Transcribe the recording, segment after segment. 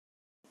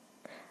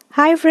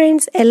Hi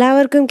friends,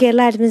 എല്ലാവർക്കും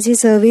Kerala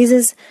administrative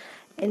services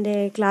എൻ്റെ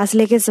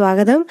ക്ലാസ്സിലേക്ക്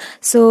സ്വാഗതം.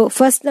 സോ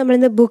ഫസ്റ്റ്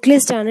നമ്മളിന്ന് ബുക്ക്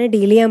ലിസ്റ്റ് ആണ്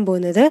ഡീൽ ചെയ്യാൻ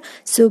പോകുന്നത്.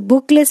 സോ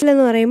ബുക്ക് ലിസ്റ്റിൽ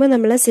എന്ന് പറയുമ്പോൾ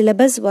നമ്മൾ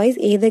സിലബസ് വൈസ്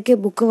ഏതൊക്കെ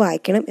ബുക്ക്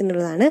വായിക്കണം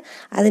എന്നുള്ളതാണ്.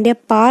 അതിൻ്റെ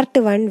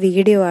പാർട്ട് 1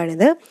 വീഡിയോ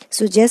ആണിത്.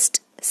 So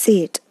just see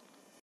it.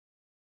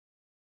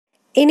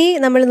 ഇനി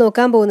നമ്മൾ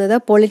നോക്കാൻ പോകുന്നത്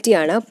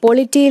പൊളിറ്റിയാണ്.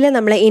 പൊളിറ്റിയിൽ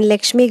നമ്മൾ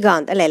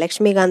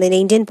ലക്ഷ്മികാന്തിൻ്റെ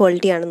ഇന്ത്യൻ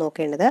പൊളിറ്റിയാണ്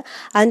നോക്കേണ്ടത്.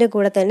 അതിൻ്റെ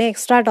കൂടെ തന്നെ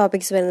എക്സ്ട്രാ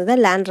ടോപ്പിക്സ് വരുന്നത്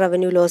ലാൻഡ്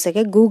റവന്യൂ ലോസ്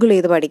ഒക്കെ ഗൂഗിൾ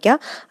ചെയ്ത് പഠിക്കുക.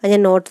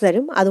 ഞാൻ നോട്ട്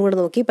തരും, അതും കൂടെ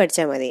നോക്കി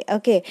പഠിച്ചാൽ മതി.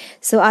 ഓക്കെ,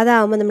 സോ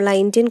അതാകുമ്പോൾ നമ്മൾ ആ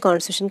ഇന്ത്യൻ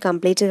കോൺസ്റ്റിറ്റ്യൂഷൻ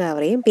കംപ്ലീറ്റ്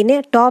കവർ ചെയ്യും. പിന്നെ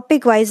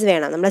ടോപ്പിക് വൈസ്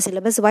വേണം, നമ്മുടെ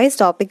സിലബസ് വൈസ്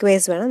ടോപ്പിക്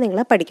വൈസ് വേണം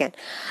നിങ്ങൾ പഠിക്കാൻ.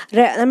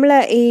 നമ്മൾ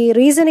ഈ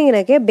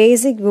റീസണിങ്ങിനൊക്കെ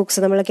ബേസിക് ബുക്സ്,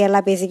 നമ്മൾ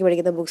കേരള ബേസിക്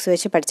പഠിക്കുന്ന ബുക്സ്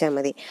വെച്ച് പഠിച്ചാൽ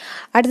മതി.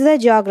 അടുത്തത്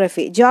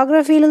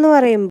ജോഗ്രഫിയിൽ എന്ന്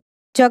പറയുമ്പോൾ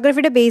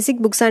ജോഗ്രഫിയുടെ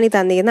ബേസിക് ബുക്സ് ആണ് ഈ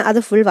തന്നിരിക്കുന്നത്, അത്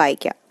ഫുൾ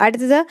വായിക്കുക.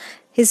 അടുത്തത്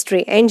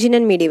ഹിസ്റ്ററി, ഏൻഷ്യന്റ്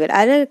ആൻഡ് മീഡിയവൽ,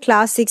 അതിന്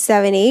ക്ലാസ് 6,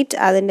 7, 8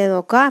 അതിൻ്റെ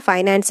നോക്കുക.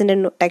 ഫൈനാൻസിൻ്റെ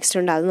ടെക്സ്റ്റ്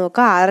ഉണ്ട്, അത്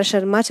നോക്കുക. R.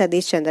 ശർമ്മ,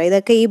 സതീഷ് ചന്ദ്ര,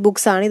 ഇതൊക്കെ ഈ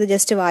ബുക്സ് ആണ്. ഇത്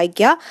ജസ്റ്റ്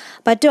വായിക്കുക.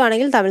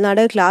 പറ്റുവാണെങ്കിൽ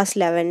തമിഴ്നാട് ക്ലാസ്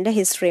 11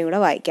 ഹിസ്റ്ററിയും കൂടെ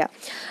വായിക്കുക.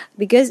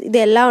 ബിക്കോസ്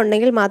ഇതെല്ലാം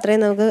ഉണ്ടെങ്കിൽ മാത്രമേ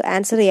നമുക്ക്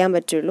ആൻസർ ചെയ്യാൻ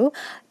പറ്റുള്ളൂ.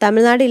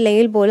 തമിഴ്നാട്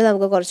ഇല്ലെങ്കിൽ പോലും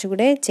നമുക്ക്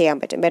കുറച്ചുകൂടെ ചെയ്യാൻ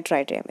പറ്റും, ബെറ്റർ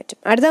ആയിട്ട് ചെയ്യാൻ പറ്റും.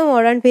 അടുത്ത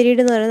മോഡേൺ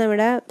പീരീഡ് എന്ന് പറയുന്നത്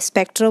നമ്മുടെ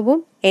സ്പെക്ട്രവും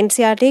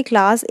NCERT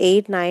ക്ലാസ്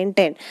 8, 9,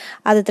 10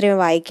 അത് ഇത്രയും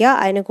വായിക്കുക.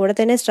 അതിന് കൂടെ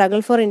തന്നെ സ്ട്രഗിൾ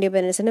ഫോർ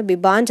ഇൻഡിപെൻഡൻസിന്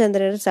ബിബാൻ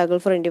ചന്ദ്രയുടെ സ്ട്രഗിൾ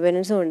ഫോർ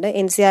ഇൻഡിപെൻഡൻസും ഉണ്ട്.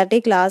 NCERT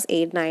ക്ലാസ്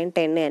 8, 9,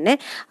 10 തന്നെ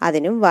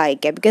അതിനും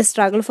വായിക്കുക. Because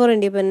struggle for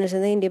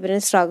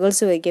independence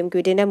struggles ചോദിക്കും,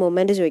 ക്വിറ്റിൻ്റെ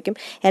മൂവ്മെൻറ്റ് ചോദിക്കും.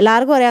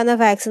 എല്ലാവർക്കും അറിയാവുന്ന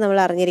ഫാക്ട്സ് നമ്മൾ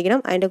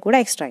അറിഞ്ഞിരിക്കണം, അതിൻ്റെ കൂടെ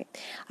എക്സ്ട്രായും.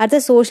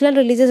 അടുത്ത social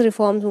and religious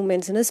reforms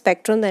മൂവ്മെൻറ്റ്സിന്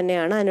spectrum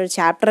തന്നെയാണ്, അതിനൊരു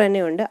ചാപ്റ്റർ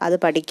തന്നെ ഉണ്ട്, അത്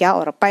പഠിക്കുക,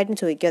 ഉറപ്പായിട്ടും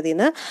ചോദിക്കുക അതിൽ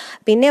നിന്ന്.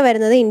 പിന്നെ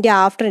വരുന്നത് India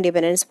after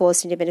independence,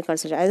 post independence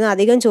constitution, അതൊന്നും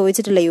അധികം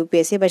ചോദിച്ചിട്ടില്ല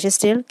UPSC, പക്ഷേ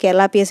സ്റ്റിൽ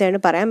കേരള PSC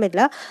ആയിട്ട് പറയാൻ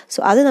പറ്റില്ല. സോ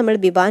അത് നമ്മൾ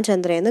ബിബാൻ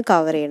ചന്ദ്രയെന്ന്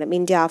കവർ ചെയ്യണം.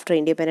 ഇന്ത്യ ആഫ്റ്റർ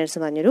ഇൻഡിപെൻഡൻസ്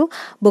പറഞ്ഞൊരു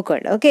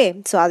ബുക്കുണ്ട്. ഓക്കെ,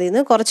 സോ അതിൽ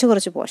നിന്ന്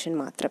കുറച്ച് പോർഷൻ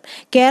മാത്രം.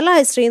 കേരള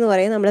ഹിസ്റ്ററി എന്ന്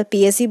പറയുന്നത് നമ്മൾ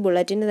PSC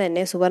ബുള്ളറ്റിന്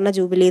തന്നെ സുവർണ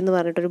ജൂബിലി എന്ന്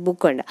പറഞ്ഞിട്ടൊരു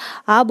ബുക്കുണ്ട്.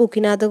 ആ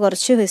ബുക്കിനകത്ത്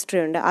കുറച്ച്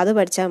ഹിസ്റ്ററി ഉണ്ട്, അത്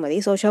പഠിച്ചാൽ മതി.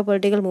 സോഷ്യോ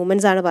പൊളിറ്റിക്കൽ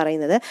മൂവ്മെൻറ്റ്സ് ആണ്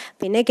പറയുന്നത്.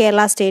 പിന്നെ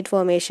Kerala state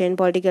formation,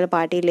 political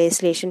party,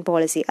 legislation,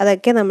 policy,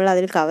 അതൊക്കെ നമ്മൾ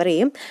അതിൽ കവർ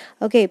ചെയ്യും.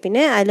 ഓക്കെ,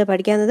 പിന്നെ അതിൽ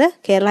പഠിക്കുന്നത്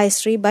Kerala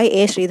history by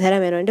A. Sreedhara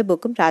മേനോൻ്റെ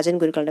ബുക്കും രാജൻ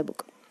ഗുരുക്കളുടെ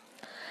ബുക്കും.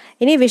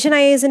 ഇനി വിഷൻ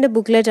IASൻ്റെ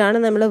ബുക്ക്ലെറ്റ് ആണ്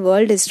നമ്മൾ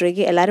വേൾഡ്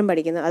ഹിസ്റ്ററിക്ക് എല്ലാവരും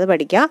പഠിക്കുന്നത്, അത്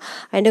പഠിക്കുക.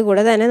 അതിൻ്റെ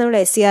കൂടെ തന്നെ നമ്മൾ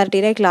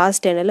SCERTയുടെ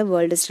ക്ലാസ് 10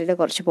 വേൾഡ് ഹിസ്റ്ററിയുടെ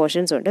കുറച്ച്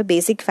പോർഷൻസ് ഉണ്ട്,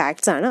 ബേസിക്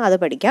ഫാക്ട്സ് ആണ്, അത്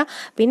പഠിക്കുക.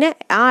 പിന്നെ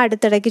ആ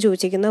അടുത്തിടയ്ക്ക്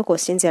ചോദിച്ചിരിക്കുന്ന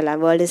ക്വസ്റ്റ്യൻസ് എല്ലാം,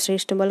 വേൾഡ് ഹിസ്റ്ററി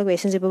ഇഷ്ടംപോലെ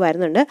ക്വസ്റ്റ്യൻസ് ഇപ്പോൾ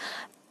വരുന്നുണ്ട്.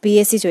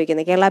 PSC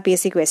ചോദിക്കുന്നത് കേരള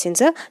PSC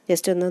ക്വസ്റ്റ്യൻസ്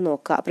ജസ്റ്റ് ഒന്ന്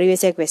നോക്കുക,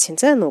 പ്രീവിയസ് ഇയർ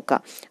ക്വസ്റ്റ്യൻസ് നോക്കുക.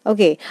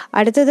 ഓക്കെ,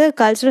 അടുത്തത്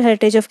കൾച്ചറൽ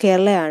ഹെറിറ്റേജ് ഓഫ്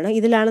കേരളയാണ്.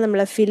 ഇതിലാണ്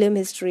നമ്മൾ ഫിലിം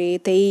ഹിസ്റ്ററി,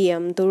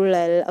 തെയ്യം,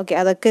 തുള്ളൽ, ഓക്കെ,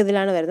 അതൊക്കെ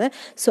ഇതിലാണ്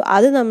വരുന്നത്. സോ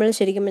അത് നമ്മൾ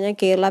ശരിക്കും പറഞ്ഞാൽ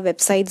കേരള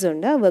വെബ്സൈറ്റ്സ്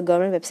ഉണ്ട്,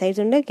 ഗവൺമെൻറ്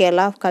വെബ്സൈറ്റ്സ് ഉണ്ട്,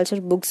 കേരള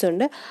കൾച്ചർ ബുക്സ്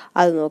ഉണ്ട്,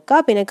 അത്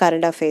നോക്കുക. പിന്നെ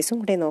കറണ്ട് അഫെയർസും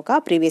കൂടെ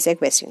നോക്കുക, പ്രീവിയസ് ഇയർ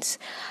ക്വസ്റ്റ്യൻസ്.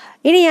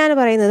 ഇനി ഞാൻ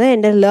പറയുന്നത്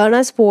എൻ്റെ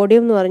ലേണേഴ്സ്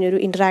പോഡിയം എന്ന് പറഞ്ഞൊരു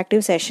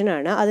ഇൻറ്ററാക്റ്റീവ്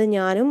സെഷനാണ്. അത്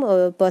ഞാനും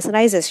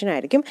പേഴ്സണലൈസ് സെഷൻ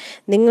ആയിരിക്കും.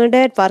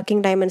 നിങ്ങളുടെ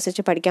വർക്കിംഗ് ടൈം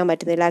അനുസരിച്ച് പഠിക്കാൻ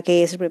പറ്റുന്നില്ല,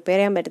 കേസ് പ്രിപ്പയർ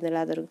ചെയ്യാൻ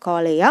പറ്റുന്നില്ല, അതൊരു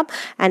കോൾ ചെയ്യാം.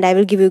 And I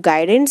will give you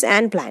guidance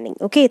and planning.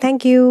 Okay,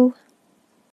 thank you.